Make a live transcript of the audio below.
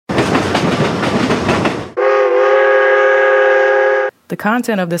The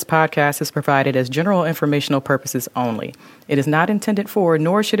content of this podcast is provided as general informational purposes only. It is not intended for,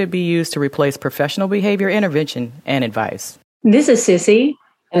 nor should it be used to replace professional behavior intervention and advice. This is Sissy.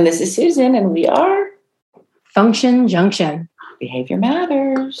 And this is Susan, and we are Function Junction. Behavior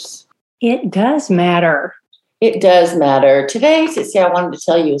Matters. It does matter. It does matter. Today, Sissy, I wanted to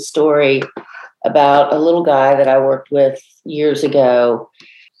tell you a story about a little guy that I worked with years ago.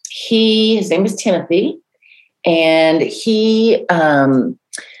 His name is Timothy, and he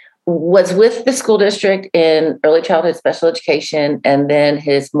was with the school district in early childhood special education, and then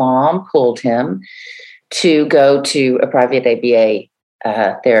his mom pulled him to go to a private ABA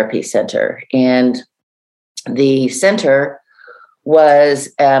therapy center. And the center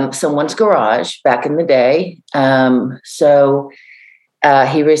was someone's garage back in the day. So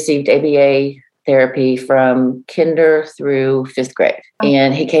he received ABA therapy from kinder through fifth grade.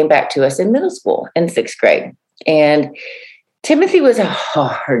 And he came back to us in middle school in sixth grade. And Timothy was a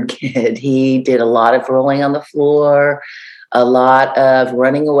hard kid. He did a lot of rolling on the floor, a lot of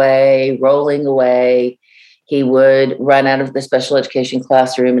running away, rolling away. He would run out of the special education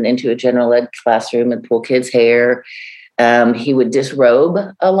classroom and into a general ed classroom and pull kids' hair. He would disrobe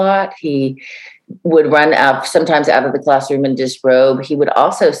a lot. He would run out sometimes out of the classroom and disrobe. He would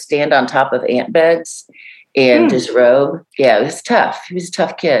also stand on top of ant beds and disrobe. Yeah, it was tough. He was a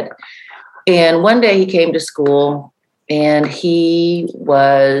tough kid. And one day he came to school and he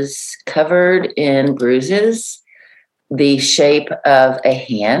was covered in bruises, the shape of a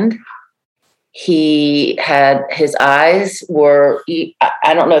hand. He had, his eyes were,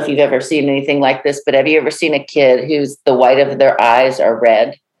 I don't know if you've ever seen anything like this, but have you ever seen a kid who's the white of their eyes are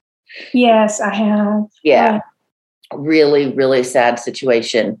red? Yes, I have. Yeah. Really, really sad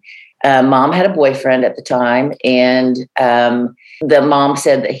situation. Mom had a boyfriend at the time, and the mom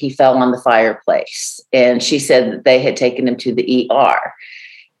said that he fell on the fireplace, and she said that they had taken him to the ER.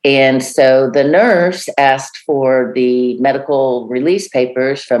 And so the nurse asked for the medical release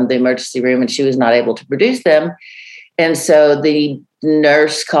papers from the emergency room, and she was not able to produce them. And so the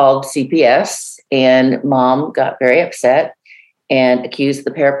nurse called CPS, and mom got very upset and accused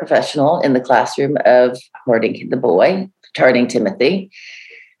the paraprofessional in the classroom of hurting Timothy.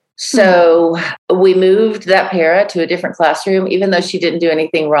 So we moved that para to a different classroom, even though she didn't do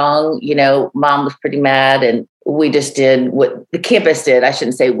anything wrong. You know, mom was pretty mad, and we just did what the campus did. I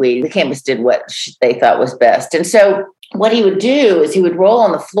shouldn't say we, the campus did what they thought was best. And so what he would do is he would roll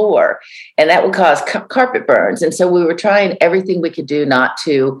on the floor, and that would cause carpet burns. And so we were trying everything we could do not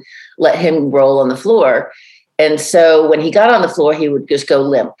to let him roll on the floor. And so when he got on the floor, he would just go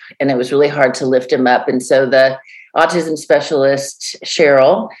limp, and it was really hard to lift him up. And so the autism specialist,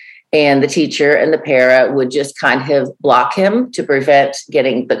 Cheryl, and the teacher and the para would just kind of block him to prevent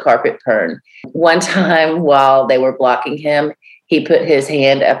getting the carpet burn. One time while they were blocking him, he put his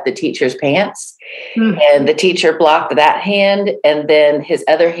hand up the teacher's pants, and the teacher blocked that hand, and then his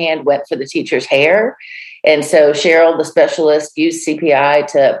other hand went for the teacher's hair. And so Cheryl, the specialist, used CPI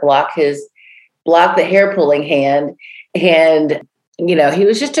to block the hair pulling hand. And you know, he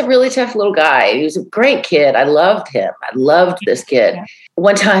was just a really tough little guy. He was a great kid. I loved him. I loved this kid. Yeah.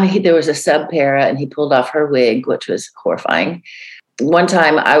 One time there was a sub-para and he pulled off her wig, which was horrifying. One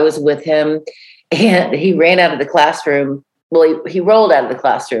time I was with him and he ran out of the classroom. Well, he rolled out of the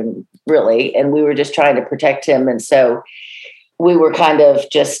classroom, really, and we were just trying to protect him. And so we were kind of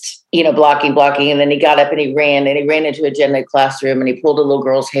just, you know, blocking. And then he got up and he ran into a gen ed classroom and he pulled a little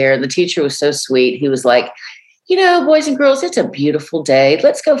girl's hair. And the teacher was so sweet. He was like, you know, boys and girls, it's a beautiful day.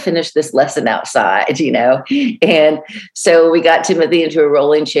 Let's go finish this lesson outside, you know. And so we got Timothy into a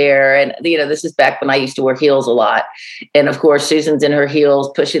rolling chair. And, you know, this is back when I used to wear heels a lot. And, of course, Susan's in her heels,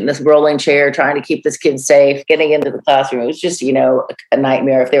 pushing this rolling chair, trying to keep this kid safe, getting into the classroom. It was just, you know, a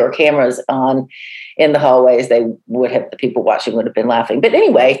nightmare. If there were cameras on in the hallways, the people watching would have been laughing. But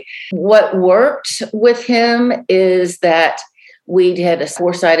anyway, what worked with him is that we had a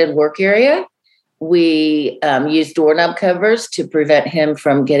four-sided work area. We used doorknob covers to prevent him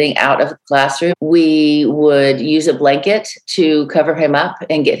from getting out of the classroom. We would use a blanket to cover him up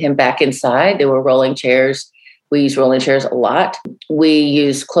and get him back inside. There were rolling chairs. We used rolling chairs a lot. We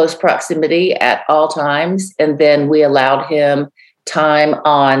used close proximity at all times. And then we allowed him time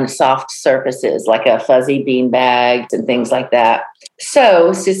on soft surfaces like a fuzzy bean bag and things like that. So,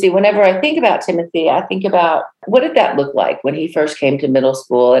 Sissy, whenever I think about Timothy, I think about what did that look like when he first came to middle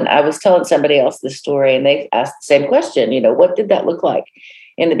school? And I was telling somebody else this story and they asked the same question, you know, what did that look like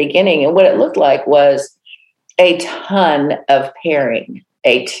in the beginning? And what it looked like was a ton of pairing.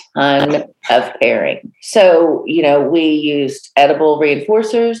 So, you know, we used edible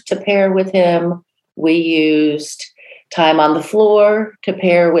reinforcers to pair with him. We used time on the floor to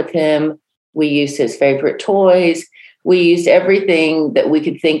pair with him. We used his favorite toys. We used everything that we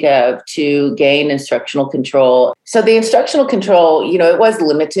could think of to gain instructional control. So the instructional control, it was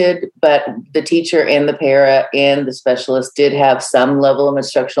limited, but the teacher and the para and the specialist did have some level of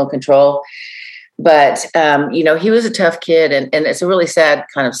instructional control. But, he was a tough kid. And it's a really sad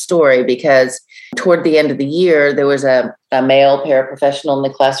kind of story because toward the end of the year, there was a male paraprofessional in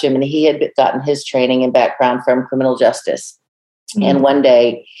the classroom, and he had gotten his training and background from criminal justice. Mm-hmm. And one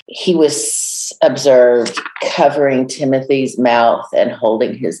day he was observed covering Timothy's mouth and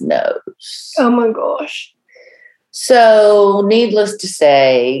holding his nose. Oh my gosh. So needless to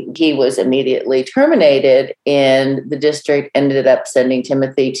say, he was immediately terminated, and the district ended up sending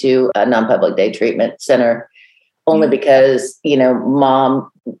Timothy to a non-public day treatment center only because,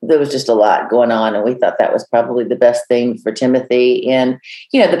 mom, there was just a lot going on, and we thought that was probably the best thing for Timothy. And,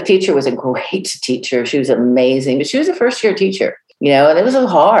 the teacher was a great teacher. She was amazing, but she was a first-year teacher, and it was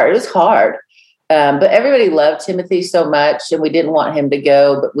hard. It was hard. But everybody loved Timothy so much, and we didn't want him to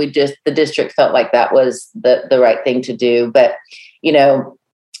go, but the district felt like that was the right thing to do. But,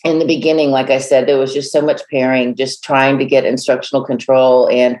 in the beginning, like I said, there was just so much pairing, just trying to get instructional control.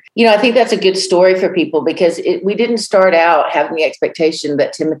 And, I think that's a good story for people because we didn't start out having the expectation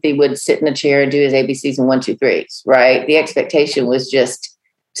that Timothy would sit in a chair and do his ABCs and 1, 2, 3s, right? The expectation was just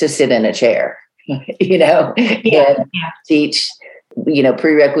to sit in a chair, and teach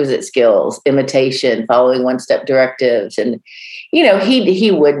prerequisite skills, imitation, following one-step directives. And,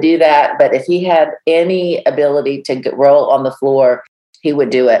 he would do that. But if he had any ability to roll on the floor, he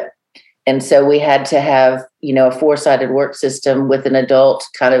would do it. And so we had to have, a 4-sided work system with an adult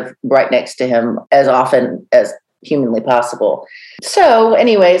kind of right next to him as often as humanly possible. So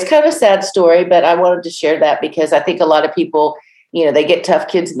anyway, it's kind of a sad story, but I wanted to share that because I think a lot of people, they get tough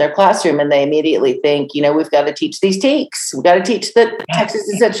kids in their classroom and they immediately think, we've got to teach these TEKS. We've got to teach the Texas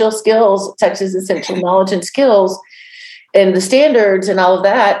Essential Skills, Texas Essential Knowledge and Skills and the standards and all of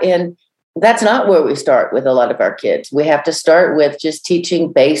that. And that's not where we start with a lot of our kids. We have to start with just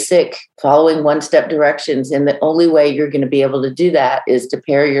teaching basic, following one-step directions. And the only way you're going to be able to do that is to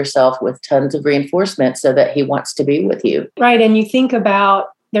pair yourself with tons of reinforcement so that he wants to be with you. Right. And you think about,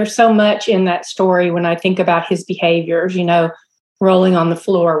 there's so much in that story when I think about his behaviors, rolling on the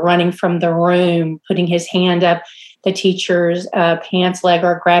floor, running from the room, putting his hand up the teacher's pants leg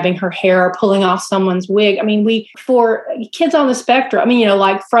or grabbing her hair or pulling off someone's wig. I mean, for kids on the spectrum,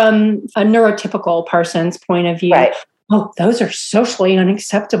 like from a neurotypical person's point of view, right. Oh, those are socially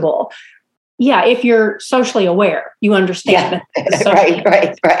unacceptable. Yeah, if you're socially aware, you understand. Yeah.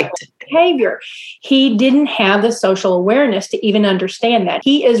 Right. Behavior. He didn't have the social awareness to even understand that.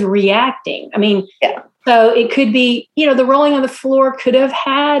 He is reacting. I mean, So it could be, the rolling on the floor could have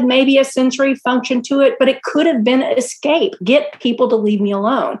had maybe a sensory function to it, but it could have been escape. Get people to leave me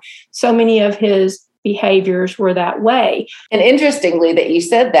alone. So many of his behaviors were that way. And interestingly that you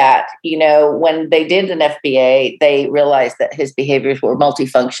said that, when they did an FBA, they realized that his behaviors were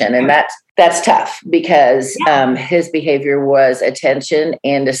multifunction. And that's tough because his behavior was attention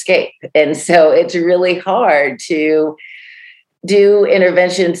and escape. And so it's really hard to do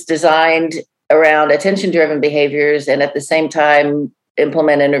interventions designed around attention-driven behaviors and at the same time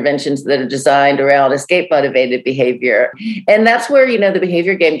implement interventions that are designed around escape-motivated behavior. And that's where, the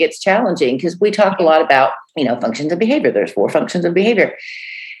behavior game gets challenging because we talk a lot about, functions of behavior. There's 4 functions of behavior.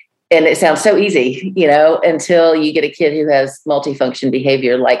 And it sounds so easy, until you get a kid who has multifunction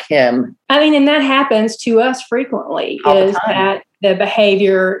behavior like him. I mean, and that happens to us frequently, is that the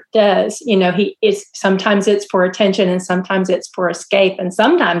behavior does, sometimes it's for attention and sometimes it's for escape and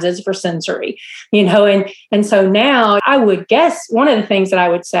sometimes it's for sensory, and so now I would guess one of the things that I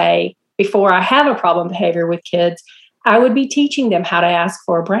would say before I have a problem behavior with kids, I would be teaching them how to ask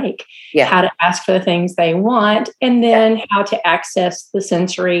for a break, how to ask for the things they want, and then how to access the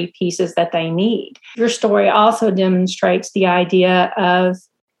sensory pieces that they need. Your story also demonstrates the idea of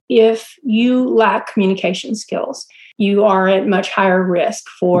if you lack communication skills, you are at much higher risk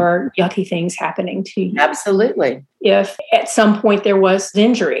for yucky things happening to you. Absolutely. If at some point there was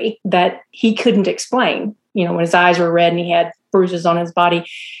injury that he couldn't explain, when his eyes were red and he had bruises on his body,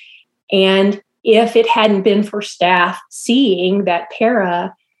 and if it hadn't been for staff seeing that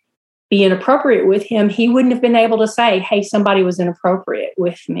para be inappropriate with him, he wouldn't have been able to say, hey, somebody was inappropriate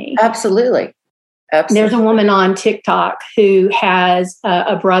with me. Absolutely. There's a woman on TikTok who has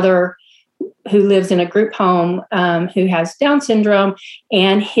a brother who lives in a group home who has Down syndrome,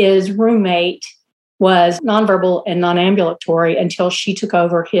 and his roommate was nonverbal and non-ambulatory until she took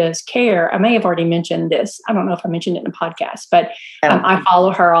over his care. I may have already mentioned this. I don't know if I mentioned it in a podcast, but I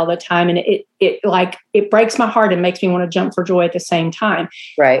follow her all the time, and it breaks my heart and makes me want to jump for joy at the same time.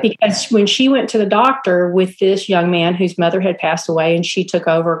 Right. Because when she went to the doctor with this young man whose mother had passed away and she took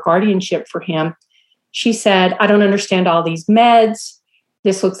over guardianship for him, she said, "I don't understand all these meds.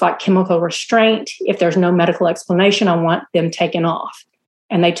 This looks like chemical restraint. If there's no medical explanation, I want them taken off."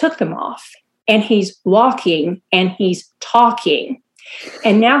 And they took them off. And he's walking and he's talking.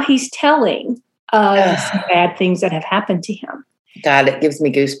 And now he's telling some bad things that have happened to him. God, it gives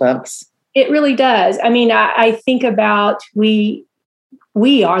me goosebumps. It really does. I mean, I think about we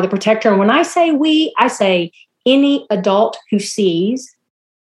are the protector. And when I say we, I say any adult who sees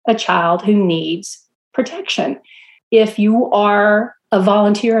a child who needs protection. If you are a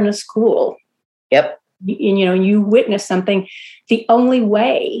volunteer in a school, yep, you witness something, the only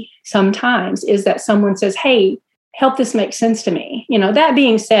way sometimes is that someone says, "Hey, help this make sense to me." That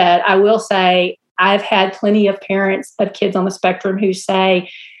being said, I will say I've had plenty of parents of kids on the spectrum who say,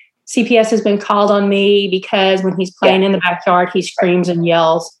 CPS has been called on me because when he's playing in the backyard, he screams and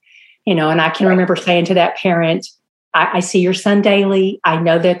yells, and I can remember saying to that parent, I see your son daily. I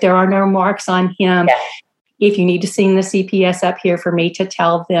know that there are no marks on him. Yeah. If you need to sing the CPS up here for me to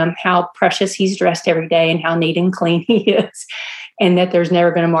tell them how precious he's dressed every day and how neat and clean he is, and that there's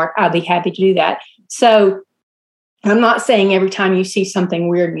never been a mark, I'll be happy to do that. So I'm not saying every time you see something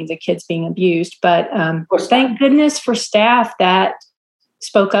weird means a kid's being abused, but thank goodness for staff that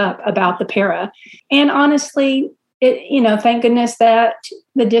spoke up about the para. And honestly, thank goodness that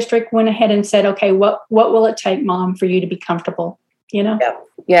the district went ahead and said, "Okay, what will it take, Mom, for you to be comfortable?"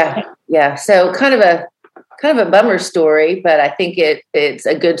 Yeah. So kind of a bummer story, but I think it's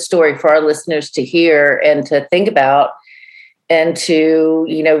a good story for our listeners to hear and to think about, and to,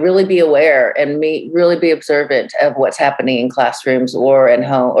 really be aware and really be observant of what's happening in classrooms or at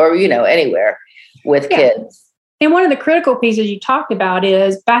home or, anywhere with kids. And one of the critical pieces you talked about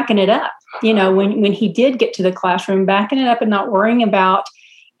is backing it up. When he did get to the classroom, backing it up and not worrying about,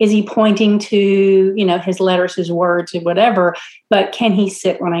 is he pointing to, his letters, his words, or whatever, but can he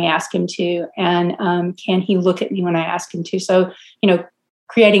sit when I ask him to? And can he look at me when I ask him to? So,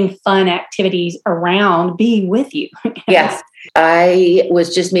 creating fun activities around being with you. Yes. I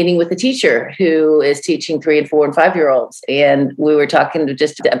was just meeting with a teacher who is teaching 3 and 4 and 5-year-olds. And we were talking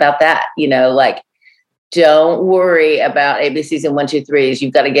just about that, don't worry about ABCs and 1, 2, 3s.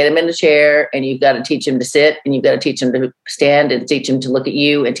 You've got to get them in the chair, and you've got to teach them to sit, and you've got to teach them to stand, and teach them to look at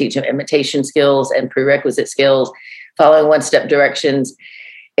you, and teach them imitation skills and prerequisite skills, following one-step directions.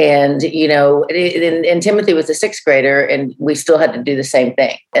 And, and Timothy was a 6th grader, and we still had to do the same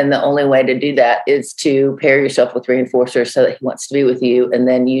thing. And the only way to do that is to pair yourself with reinforcers so that he wants to be with you, and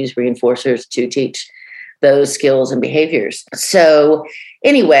then use reinforcers to teach those skills and behaviors. So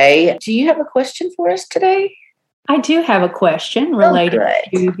anyway, do you have a question for us today? I do have a question related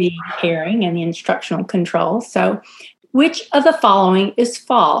to the pairing and the instructional control. So, which of the following is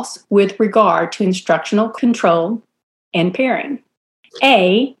false with regard to instructional control and pairing?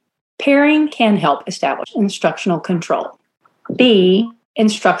 A, pairing can help establish instructional control. B,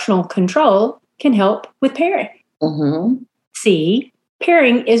 instructional control can help with pairing. Mm-hmm. C,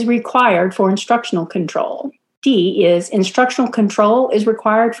 pairing is required for instructional control. D is instructional control is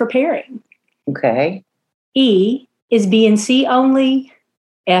required for pairing. Okay. E is B and C only.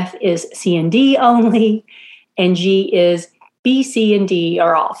 F is C and D only. And G is B, C, and D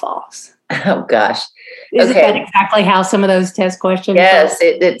are all false. Oh, gosh. Isn't that exactly how some of those test questions Yes,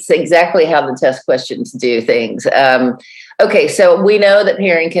 it's exactly how the test questions do things. Okay, so we know that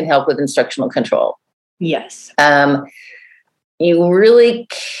pairing can help with instructional control. Yes. You really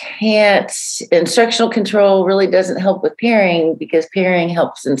can't, instructional control really doesn't help with pairing, because pairing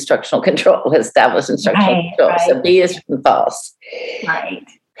helps instructional control, establish instructional control. Right. So B is false. Right.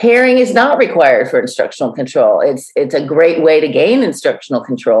 Pairing is not required for instructional control. It's a great way to gain instructional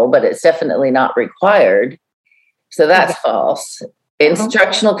control, but it's definitely not required. So that's false.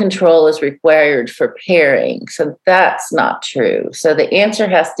 Instructional control is required for pairing. So that's not true. So the answer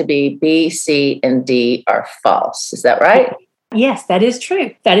has to be B, C, and D are false. Is that right? Yes, that is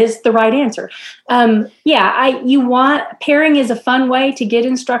true. That is the right answer. Pairing is a fun way to get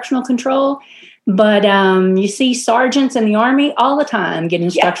instructional control, but you see sergeants in the Army all the time get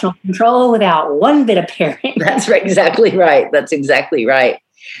instructional control without one bit of pairing. That's right. Exactly right. That's exactly right.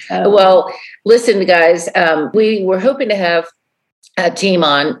 Well, listen, guys, we were hoping to have a team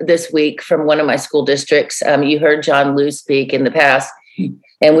on this week from one of my school districts. You heard John Liu speak in the past,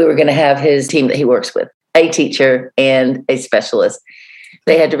 and we were going to have his team that he works with, a teacher and a specialist.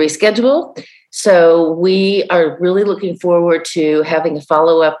 They had to reschedule. So we are really looking forward to having a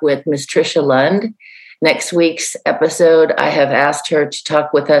follow-up with Ms. Tricia Lund. Next week's episode, I have asked her to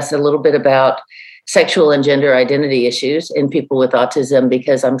talk with us a little bit about sexual and gender identity issues in people with autism,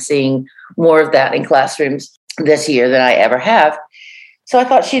 because I'm seeing more of that in classrooms this year than I ever have. So I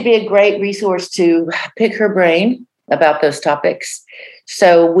thought she'd be a great resource to pick her brain about those topics.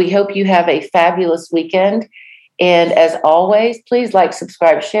 So we hope you have a fabulous weekend. And as always, please like,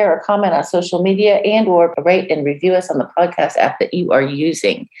 subscribe, share, or comment on social media, and or rate and review us on the podcast app that you are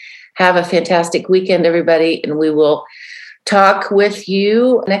using. Have a fantastic weekend, everybody, and we will talk with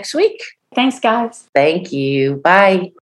you next week. Thanks, guys. Thank you. Bye.